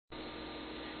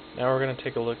Now we're going to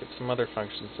take a look at some other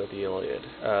functions of the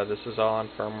iLiad. This is all on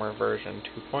firmware version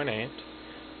 2.8.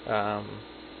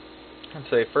 Let's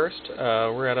say first,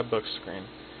 we're at a book screen.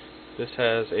 This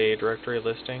has a directory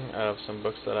listing of some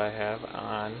books that I have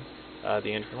on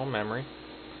the internal memory.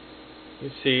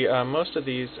 You see, most of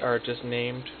these are just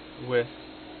named with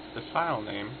the file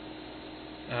name,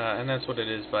 and that's what it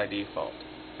is by default.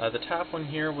 The top one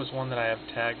here was one that I have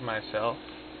tagged myself.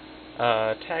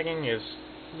 Tagging is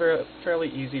a fairly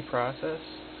easy process.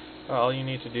 All you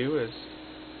need to do is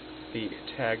the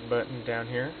tag button down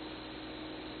here,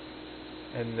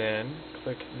 and then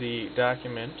click the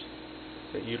document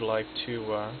that you'd like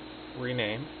to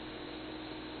rename,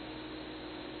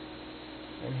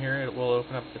 and here it will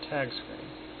open up the tag screen.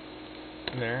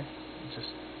 And there, just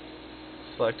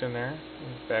select in there,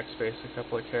 and backspace a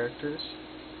couple of characters,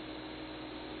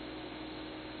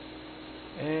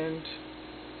 and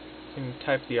you can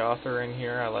type the author in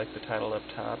here. I like the title up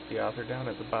top, the author down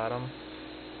at the bottom.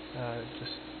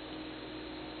 Just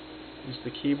use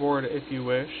the keyboard if you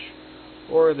wish,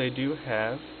 or they do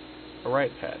have a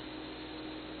write pad.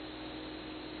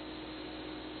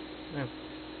 And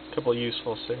a couple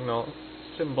useful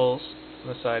symbols on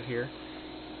the side here.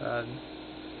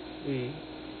 The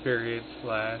period,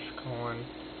 slash, colon,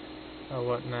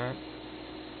 whatnot.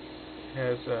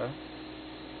 It has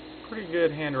pretty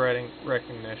good handwriting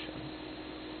recognition.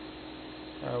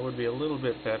 Would be a little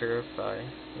bit better if I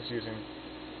was using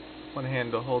one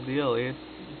hand to hold the iLiad,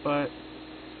 but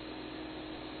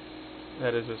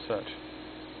that is as such.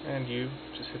 And you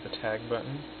just hit the tag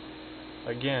button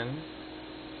again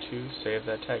to save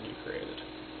that tag you created.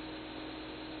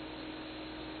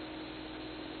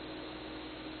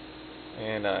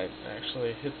 And I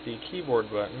actually hit the keyboard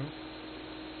button,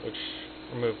 which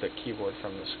removed the keyboard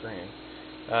from the screen.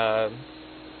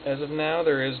 As of now,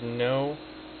 there is no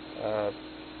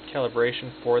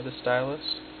calibration for the stylus.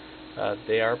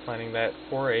 They are planning that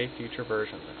for a future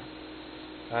version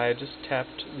though. I just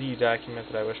tapped the document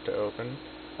that I wish to open.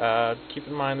 Keep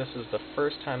in mind this is the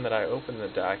first time that I open the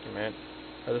document.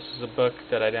 This is a book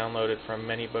that I downloaded from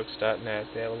manybooks.net.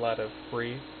 They have a lot of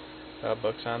free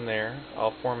books on there,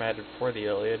 all formatted for the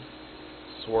iLiad.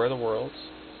 This is War of the Worlds.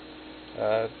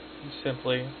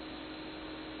 Simply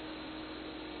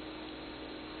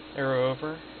arrow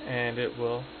over and it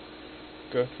will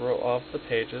go through all of the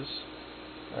pages.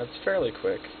 It's fairly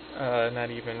quick, not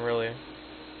even really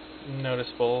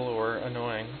noticeable or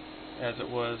annoying as it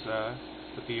was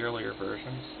with the earlier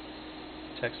versions.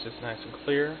 Text is nice and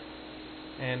clear,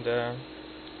 and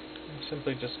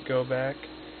simply just go back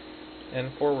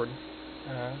and forward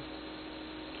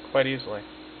quite easily.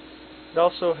 It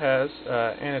also has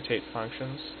annotate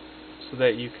functions so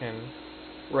that you can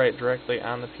write directly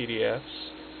on the PDFs.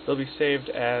 They'll be saved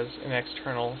as an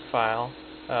external file.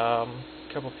 A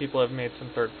couple people have made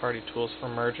some third-party tools for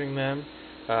merging them.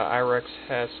 iRex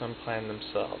has some planned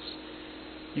themselves.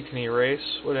 You can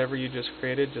erase whatever you just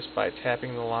created just by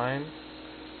tapping the line.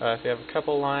 If you have a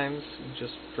couple lines, you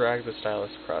just drag the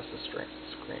stylus across the screen.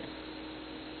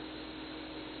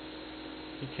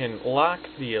 You can lock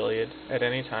the iLiad at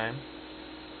any time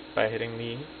by hitting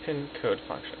the pin code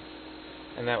function,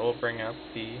 and that will bring up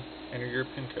the enter your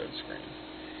pin code screen.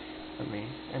 Let me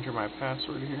enter my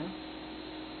password here.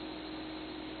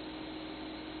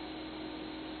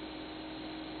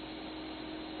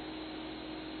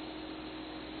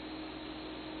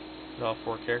 Put all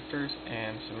 4 characters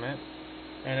and submit,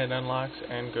 and it unlocks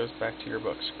and goes back to your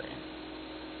book screen.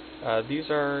 These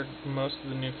are most of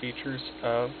the new features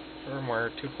of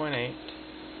Firmware 2.8.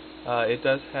 It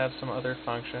does have some other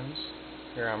functions.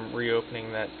 Here I'm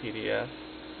reopening that PDF.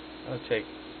 It'll take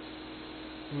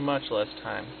much less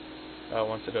time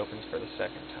once it opens for the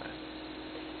second time.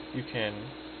 You can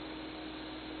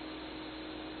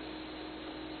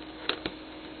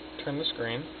turn the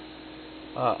screen.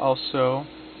 Also,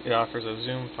 it offers a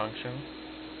zoom function,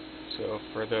 so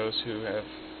for those who have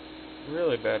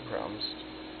really bad problems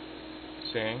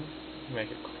seeing, make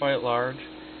it quite large.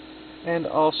 And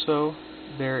also,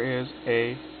 there is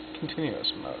a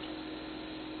continuous mode,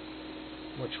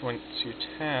 which once you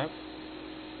tap,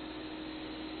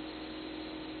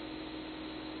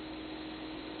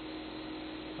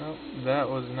 well, that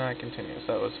was not continuous,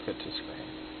 that was fit to screen.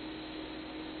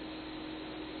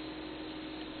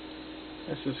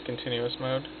 This is continuous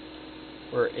mode,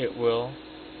 where it will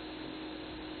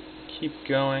keep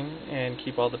going and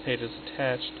keep all the pages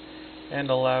attached and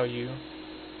allow you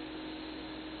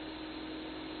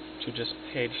to just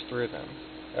page through them.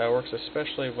 It works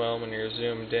especially well when you're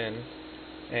zoomed in,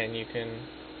 and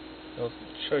it'll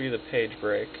show you the page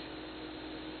break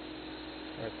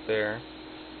right there,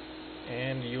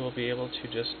 and you will be able to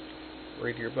just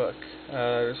read your book.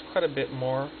 There's quite a bit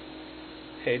more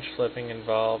page flipping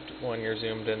involved when you're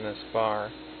zoomed in this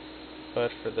far,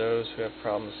 but for those who have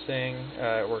problems seeing,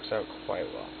 it works out quite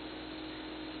well.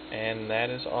 And that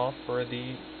is all for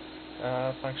the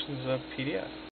functions of PDF.